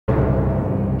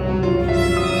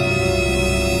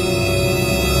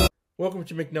Welcome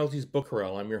to McNulty's Book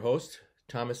Corral. I'm your host,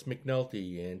 Thomas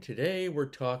McNulty, and today we're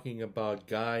talking about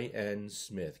Guy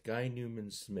Newman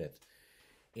Smith.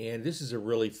 And this is a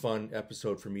really fun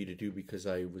episode for me to do because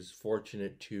I was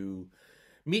fortunate to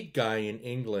meet Guy in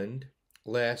England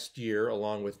last year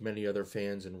along with many other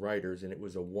fans and writers, and it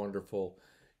was a wonderful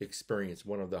experience.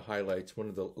 One of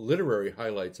the literary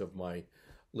highlights of my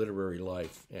literary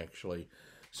life, actually.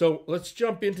 So let's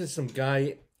jump into some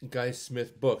Guy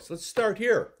Smith books. Let's start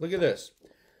here. Look at this.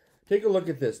 Take a look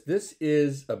at this. This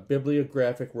is a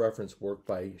bibliographic reference work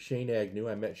by Shane Agnew.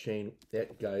 I met Shane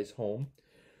at Guy's home.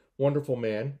 Wonderful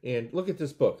man. And look at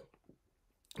this book.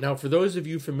 Now, for those of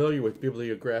you familiar with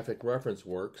bibliographic reference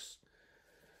works,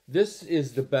 this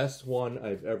is the best one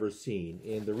I've ever seen.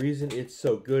 And the reason it's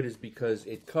so good is because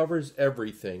it covers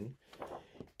everything.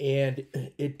 And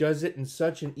it does it in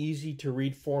such an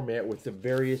easy-to-read format with the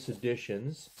various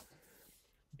editions.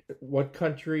 What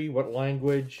country, what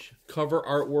language, cover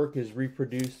artwork is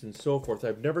reproduced, and so forth.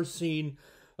 I've never seen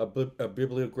a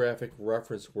bibliographic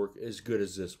reference work as good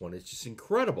as this one. It's just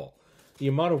incredible. The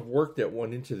amount of work that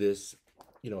went into this,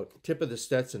 tip of the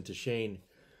Stetson to Shane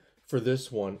for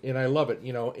this one. And I love it,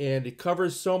 and it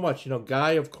covers so much.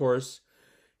 Guy, of course,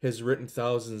 has written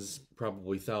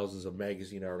probably thousands of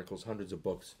magazine articles, hundreds of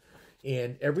books.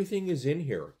 And everything is in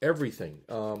here. Everything.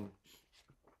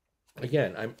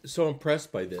 Again, I'm so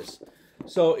impressed by this.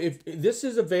 So if this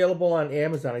is available on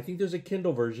Amazon, I think there's a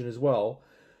Kindle version as well.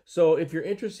 So if you're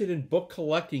interested in book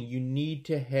collecting, you need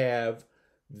to have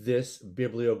this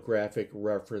bibliographic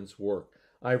reference work.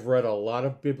 I've read a lot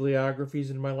of bibliographies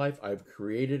in my life. I've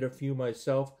created a few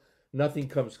myself. Nothing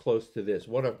comes close to this.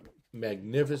 What a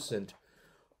magnificent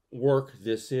work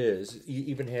this is.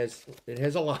 It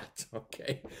has a lot,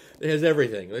 okay? It has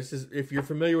everything. If you're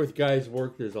familiar with Guy's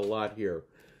work, there's a lot here.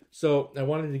 So I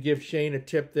wanted to give Shane a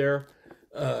tip there,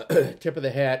 tip of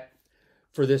the hat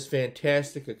for this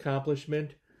fantastic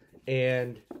accomplishment,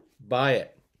 and buy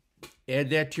it. Add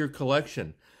that to your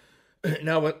collection.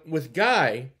 Now, with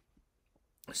Guy,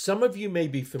 some of you may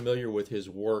be familiar with his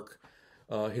work,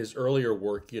 his earlier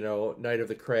work, Night of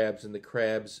the Crabs and the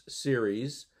Crabs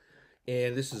series,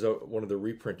 and this is one of the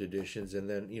reprint editions, and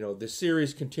then, the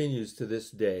series continues to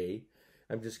this day.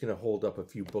 I'm just going to hold up a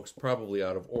few books, probably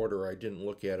out of order. I didn't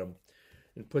look at them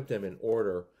and put them in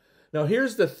order. Now,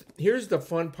 here's the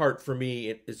fun part for me.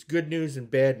 It's good news and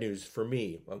bad news for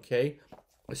me, okay?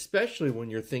 Especially when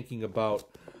you're thinking about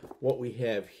what we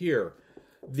have here.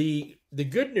 The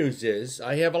good news is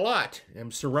I have a lot.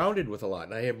 I'm surrounded with a lot,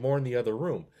 and I have more in the other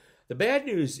room. The bad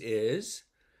news is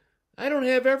I don't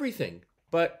have everything,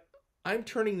 but I'm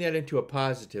turning that into a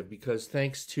positive because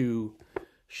thanks to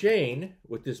Shane,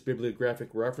 with this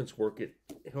bibliographic reference work, it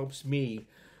helps me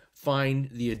find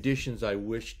the editions I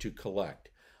wish to collect.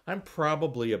 I'm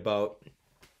probably about,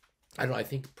 I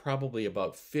think probably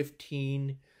about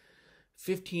 15,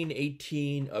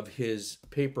 18 of his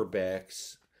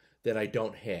paperbacks that I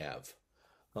don't have.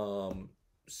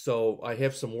 So I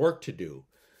have some work to do.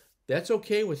 That's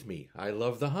okay with me. I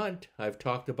love the hunt. I've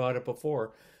talked about it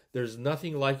before. There's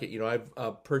nothing like it.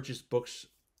 I've purchased books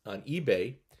on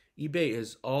eBay. eBay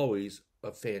is always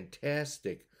a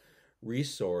fantastic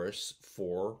resource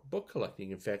for book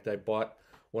collecting. In fact, I bought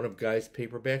one of Guy's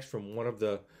paperbacks from one of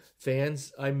the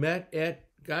fans I met at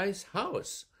Guy's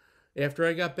house after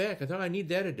I got back. I thought I need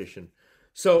that edition.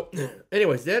 So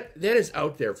anyways, that is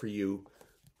out there for you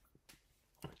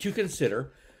to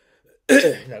consider.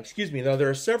 Now, excuse me. Now, there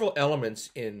are several elements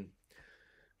in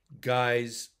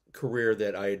Guy's career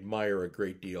that I admire a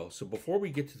great deal. So before we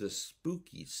get to the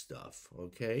spooky stuff,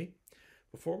 okay?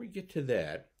 Before we get to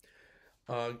that,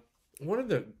 one of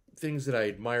the things that I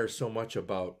admire so much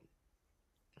about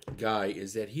Guy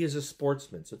is that he is a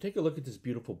sportsman. So take a look at this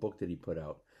beautiful book that he put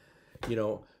out.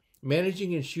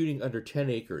 Managing and Shooting Under 10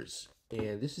 Acres.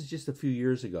 And this is just a few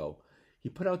years ago. He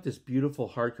put out this beautiful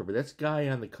hardcover. That's Guy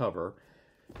on the cover.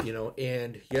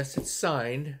 And yes, it's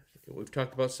signed. We've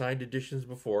talked about signed editions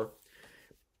before.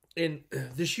 And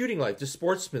the shooting life, the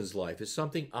sportsman's life, is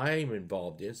something I am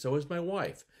involved in. So is my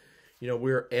wife.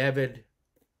 We're avid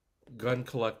gun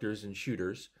collectors and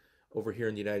shooters. Over here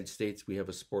in the United States, we have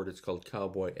a sport. It's called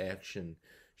cowboy action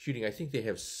shooting. I think they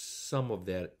have some of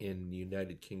that in the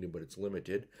United Kingdom, but it's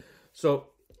limited. So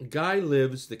Guy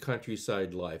lives the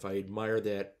countryside life. I admire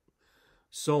that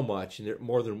so much, and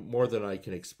more than I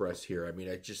can express here. I mean,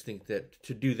 I just think that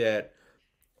to do that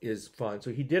is fun.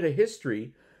 So he did a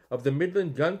history of the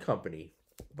Midland Gun Company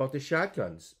about the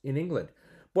shotguns in England.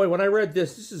 Boy, when I read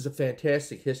this is a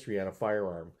fantastic history on a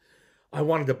firearm. I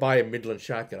wanted to buy a Midland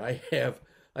shotgun. I have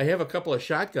a couple of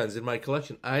shotguns in my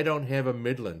collection. I don't have a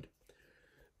Midland.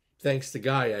 thanks to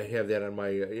Guy, I have that on my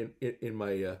in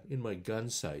my gun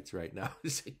sights right now.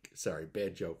 Sorry,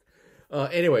 bad joke.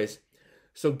 Anyways,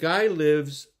 so Guy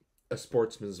lives a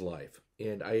sportsman's life,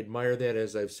 and I admire that.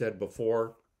 As I've said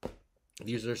before,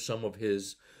 these are some of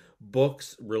his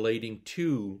books relating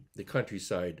to the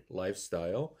countryside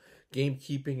lifestyle,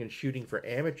 gamekeeping and shooting for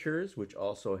amateurs, which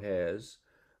also has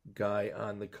Guy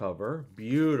on the cover.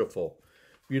 Beautiful,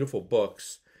 beautiful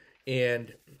books.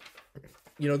 And,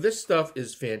 you know, this stuff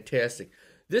is fantastic.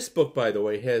 This book, by the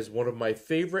way, has one of my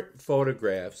favorite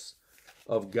photographs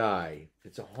of Guy.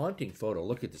 It's a haunting photo.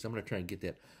 Look at this. I'm going to try and get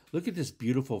that. Look at this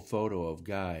beautiful photo of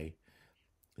Guy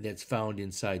that's found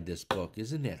inside this book.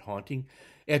 Isn't that haunting?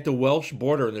 At the Welsh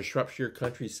border in the Shropshire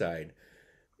countryside,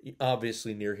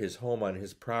 obviously near his home on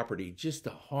his property. Just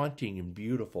a haunting and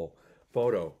beautiful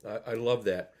photo. I love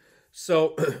that.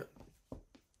 So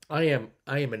I am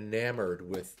enamored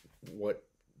with what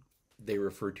they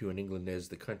refer to in England as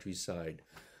the countryside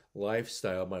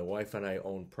lifestyle. My wife and I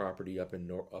own property up in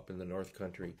the North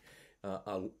Country,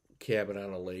 a cabin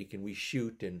on a lake, and we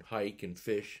shoot and hike and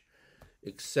fish,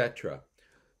 etc.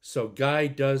 So Guy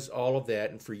does all of that,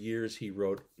 and for years he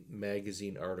wrote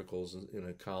magazine articles in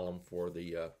a column for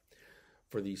the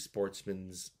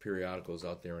sportsmen's periodicals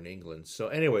out there in England. So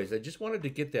anyways, I just wanted to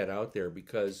get that out there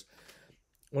because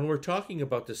when we're talking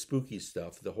about the spooky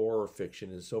stuff, the horror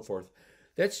fiction and so forth,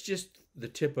 that's just the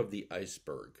tip of the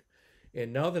iceberg.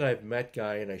 And now that I've met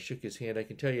Guy and I shook his hand, I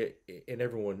can tell you, and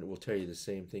everyone will tell you the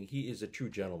same thing, he is a true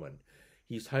gentleman.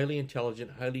 He's highly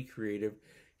intelligent, highly creative.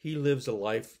 He lives a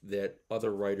life that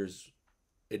other writers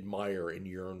admire and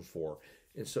yearn for.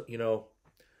 And so, you know,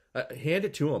 hand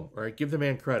it to him, all right? Give the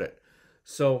man credit.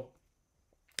 So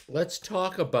let's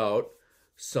talk about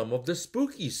some of the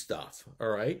spooky stuff, all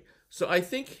right? So I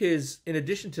think in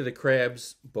addition to the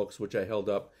Crabs books, which I held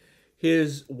up,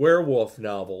 his werewolf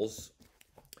novels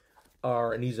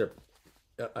are, and these are,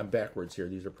 I'm backwards here.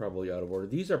 These are probably out of order.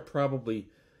 These are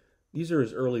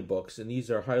his early books, and these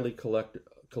are highly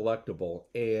collectible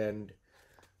and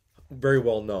very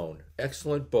well known.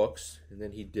 Excellent books. And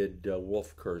then he did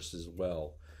Wolf Curse as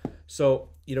well. So,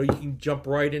 you know, you can jump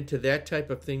right into that type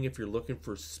of thing if you're looking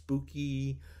for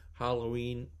spooky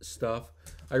Halloween stuff.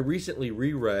 I recently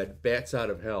reread Bats Out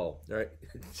of Hell. All right?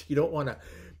 You don't want to,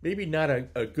 maybe not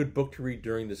a good book to read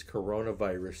during this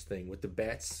coronavirus thing with the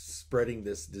bats spreading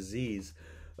this disease.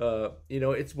 You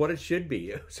know, it's what it should be.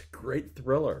 It was a great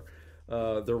thriller.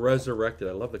 The Resurrected.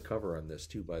 I love the cover on this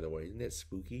too, by the way. Isn't it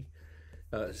spooky?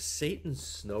 Satan's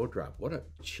Snowdrop. What a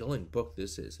chilling book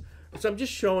this is. So I'm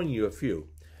just showing you a few.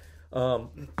 You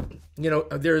know,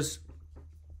 there's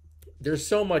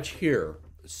so much here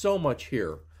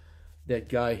that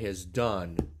Guy has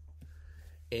done,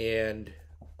 and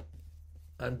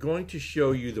I'm going to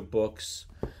show you the books.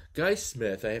 Guy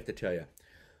Smith, I have to tell you,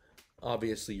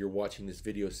 obviously you're watching this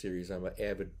video series. I'm an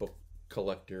avid book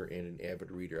collector and an avid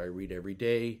reader. I read every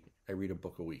day. I read a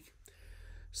book a week.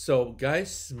 So Guy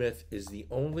Smith is the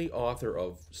only author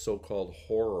of so-called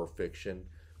horror fiction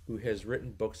who has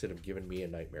written books that have given me a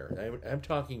nightmare. I'm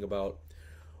talking about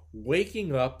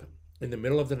waking up in the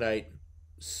middle of the night,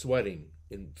 sweating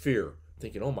in fear,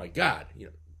 thinking, oh my God, you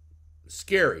know,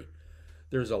 scary.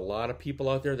 There's a lot of people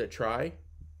out there that try,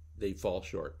 they fall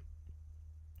short.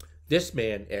 This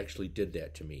man actually did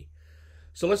that to me.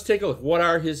 So let's take a look. What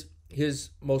are his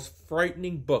most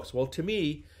frightening books? Well, to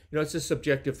me, you know, it's a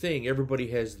subjective thing. Everybody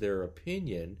has their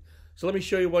opinion. So let me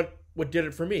show you what did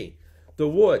it for me. The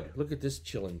Wood. Look at this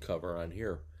chilling cover on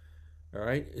here. All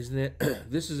right, isn't it?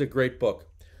 This is a great book.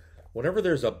 Whenever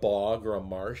there's a bog or a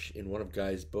marsh in one of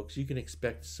Guy's books, you can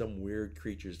expect some weird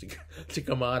creatures to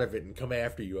come out of it and come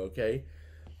after you, okay?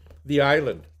 The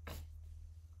Island.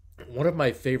 One of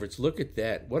my favorites. Look at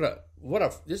that.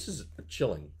 This is a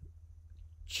chilling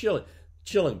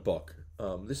book.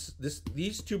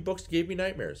 These two books gave me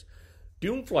nightmares.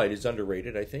 Doomflight is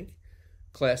underrated, I think.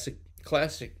 Classic.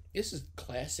 This is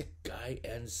classic Guy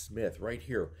N. Smith right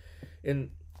here. And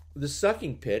The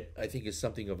Sucking Pit, I think, is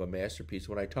something of a masterpiece.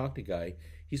 When I talk to Guy,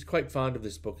 he's quite fond of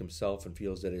this book himself and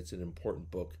feels that it's an important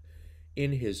book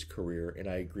in his career, and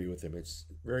I agree with him. It's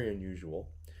very unusual.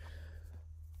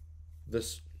 The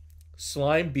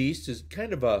Slime Beast is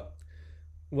kind of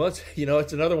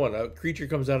it's another one. A creature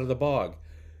comes out of the bog,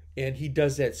 and he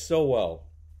does that so well.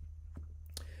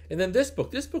 And then this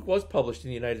book was published in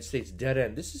the United States, Dead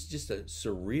End. This is just a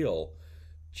surreal,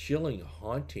 chilling,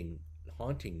 haunting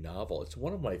novel. It's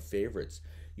one of my favorites.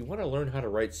 You want to learn how to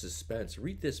write suspense,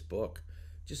 read this book.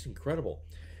 Just incredible.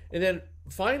 And then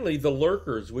finally, The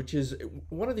Lurkers, which is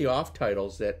one of the off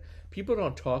titles that people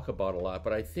don't talk about a lot,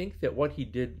 but I think that what he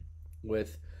did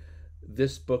with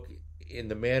this book in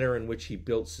the manner in which he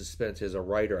built suspense as a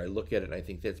writer, I look at it and I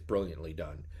think that's brilliantly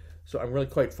done. So I'm really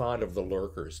quite fond of The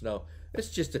Lurkers. Now, that's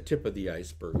just a tip of the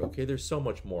iceberg, okay? There's so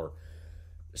much more.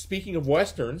 Speaking of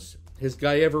Westerns, has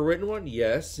Guy ever written one?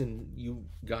 Yes, and you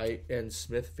Guy and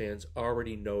Smith fans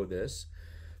already know this.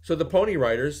 So the Pony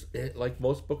Riders, like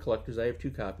most book collectors, I have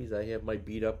 2 copies. I have my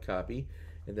beat-up copy,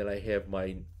 and then I have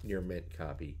my near-mint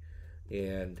copy.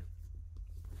 And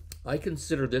I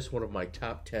consider this one of my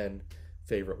top 10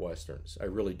 favorite Westerns. I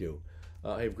really do.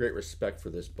 I have great respect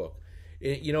for this book.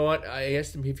 You know what? I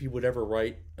asked him if he would ever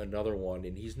write another one,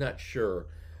 and he's not sure.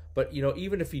 But, you know,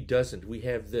 even if he doesn't, we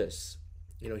have this.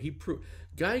 You know,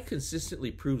 Guy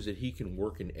consistently proves that he can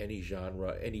work in any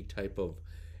genre, any type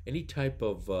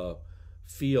of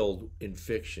field in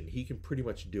fiction. He can pretty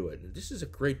much do it. And this is a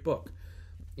great book.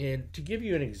 And to give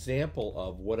you an example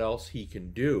of what else he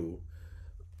can do,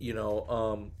 you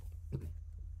know,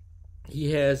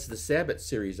 he has the Sabbath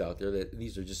series out there. That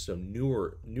these are just some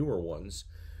newer ones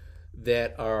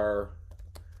that are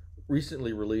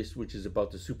recently released, which is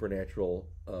about the supernatural,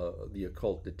 the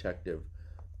occult detective.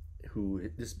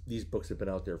 These books have been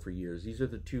out there for years. These are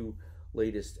the 2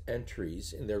 latest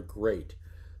entries, and they're great.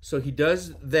 So he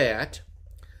does that,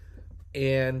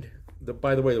 and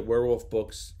by the way, the werewolf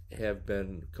books have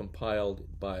been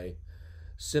compiled by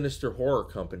Sinister Horror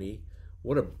Company.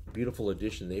 What a beautiful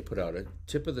edition they put out. A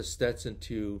tip of the Stetson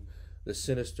to the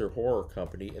Sinister Horror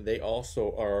Company, and they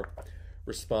also are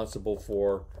responsible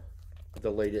for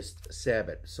the latest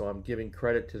Sabbath. So I'm giving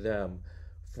credit to them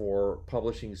for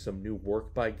publishing some new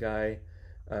work by Guy,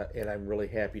 and I'm really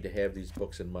happy to have these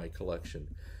books in my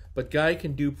collection. But Guy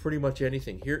can do pretty much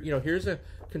anything. Here's a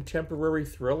contemporary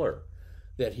thriller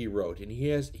that he wrote, and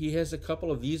he has a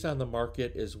couple of these on the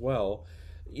market as well.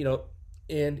 You know,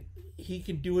 and he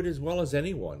can do it as well as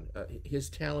anyone. His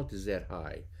talent is that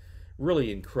high,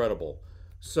 really incredible.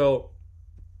 So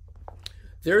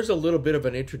there's a little bit of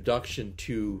an introduction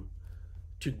to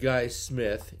Guy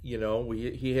Smith. You know,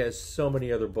 he has so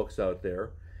many other books out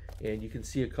there, and you can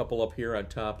see a couple up here on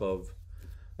top of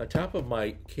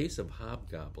my case of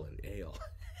Hobgoblin Ale.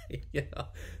 You know,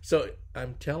 so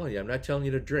I'm telling you, I'm not telling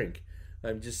you to drink.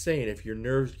 I'm just saying, if your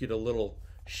nerves get a little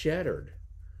shattered,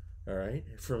 all right,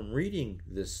 from reading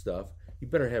this stuff, you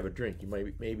better have a drink. You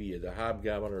might maybe the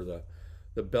Hobgoblin or the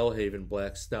Bellhaven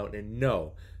Black Stout. And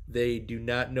no, they do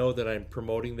not know that I'm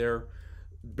promoting their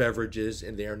beverages,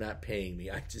 and they are not paying me.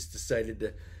 I just decided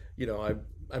to, you know,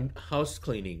 I'm house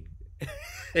cleaning.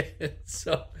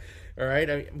 So, all right,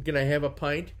 I'm gonna have a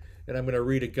pint, and I'm gonna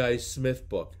read a Guy Smith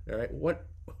book. All right,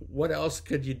 what else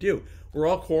could you do? We're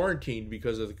all quarantined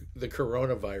because of the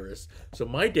coronavirus. So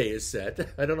my day is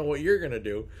set. I don't know what you're gonna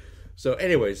do. So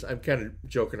anyways, I'm kind of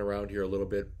joking around here a little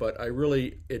bit, but I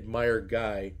really admire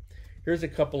Guy. Here's a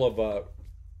couple of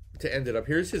to end it up.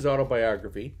 Here's his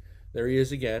autobiography. There he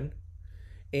is again.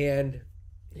 And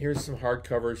here's some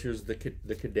hardcovers. Here's the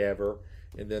Cadaver,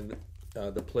 and then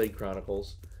the Plague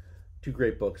Chronicles. 2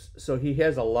 great books. So he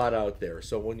has a lot out there.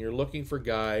 So when you're looking for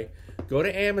Guy, go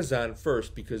to Amazon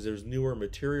first, because there's newer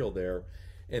material there,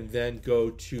 and then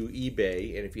go to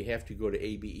eBay. And if you have to, go to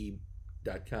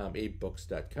abe.com,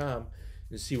 abebooks.com,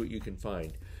 and see what you can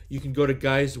find. You can go to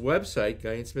Guy's website,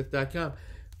 guyandsmith.com,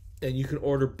 and you can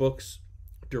order books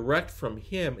direct from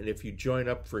him. And if you join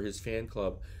up for his fan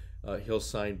club, he'll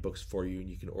sign books for you,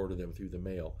 and you can order them through the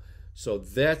mail. So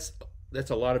that's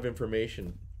a lot of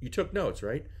information. You took notes,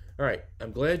 right? All right,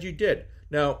 I'm glad you did.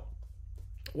 Now,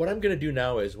 what I'm going to do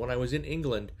now is, when I was in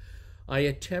England, I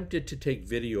attempted to take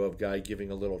video of Guy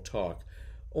giving a little talk.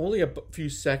 Only a few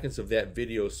seconds of that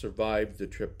video survived the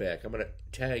trip back. I'm going to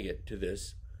tag it to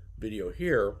this video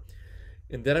here,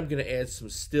 and then I'm going to add some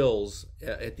stills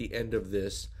at the end of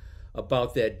this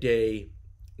about that day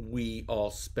we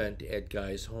all spent at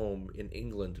Guy's home in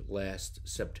England last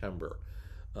September.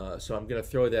 So I'm going to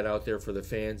throw that out there for the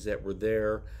fans that were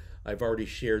there. I've already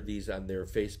shared these on their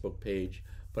Facebook page,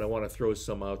 but I want to throw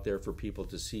some out there for people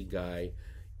to see Guy.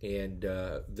 And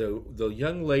the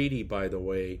young lady, by the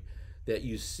way, that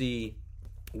you see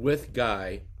with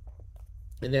Guy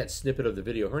in that snippet of the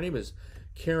video, her name is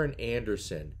Karen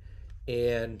Anderson.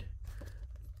 And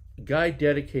Guy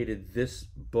dedicated this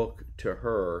book to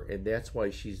her, and that's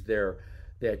why she's there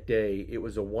that day. It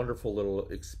was a wonderful little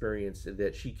experience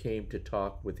that she came to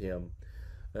talk with him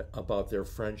about their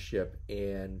friendship,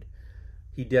 and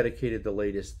he dedicated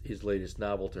his latest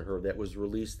novel to her that was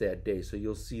released that day. So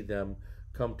you'll see them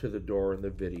come to the door in the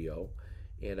video,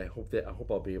 and I hope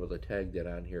I'll be able to tag that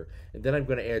on here. And then I'm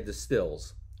going to add the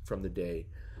stills from the day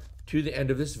to the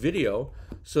end of this video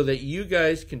so that you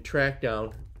guys can track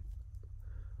down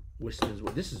Whiston's.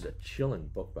 This is a chilling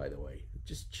book, by the way,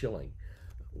 just chilling.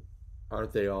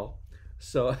 Aren't they all?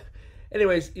 So,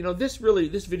 anyways, you know, this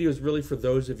video is really for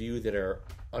those of you that are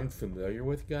unfamiliar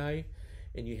with Guy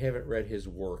and you haven't read his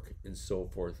work and so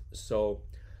forth. So,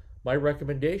 my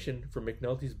recommendation for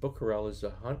McNulty's Book Corral is to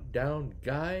hunt down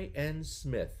Guy N.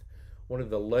 Smith, one of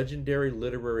the legendary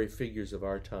literary figures of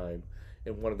our time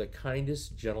and one of the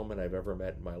kindest gentlemen I've ever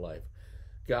met in my life.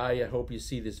 Guy, I hope you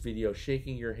see this video.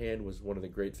 Shaking your hand was one of the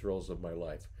great thrills of my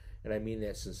life, and I mean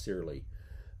that sincerely.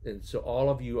 And so all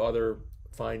of you other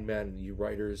fine men, you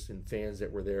writers and fans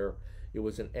that were there, it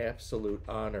was an absolute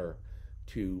honor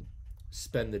to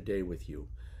spend the day with you.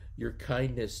 Your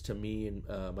kindness to me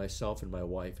and myself and my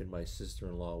wife and my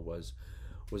sister-in-law was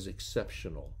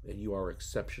exceptional, and you are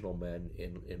exceptional men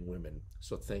and women.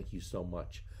 So thank you so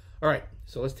much. All right,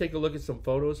 so let's take a look at some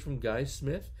photos from Guy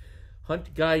Smith.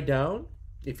 Hunt Guy down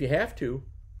if you have to.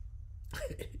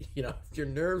 You know, if your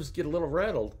nerves get a little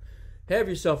rattled, have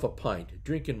yourself a pint.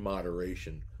 Drink in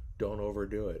moderation. Don't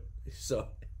overdo it. So,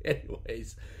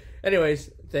 anyways,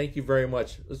 thank you very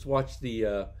much. Let's watch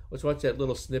that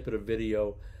little snippet of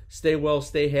video. Stay well,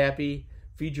 stay happy,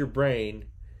 feed your brain,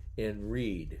 and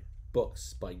read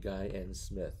books by Guy N.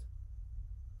 Smith.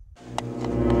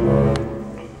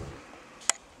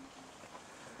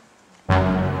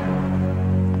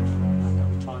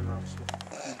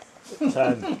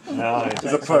 10, 9.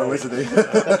 He's a pro, isn't he?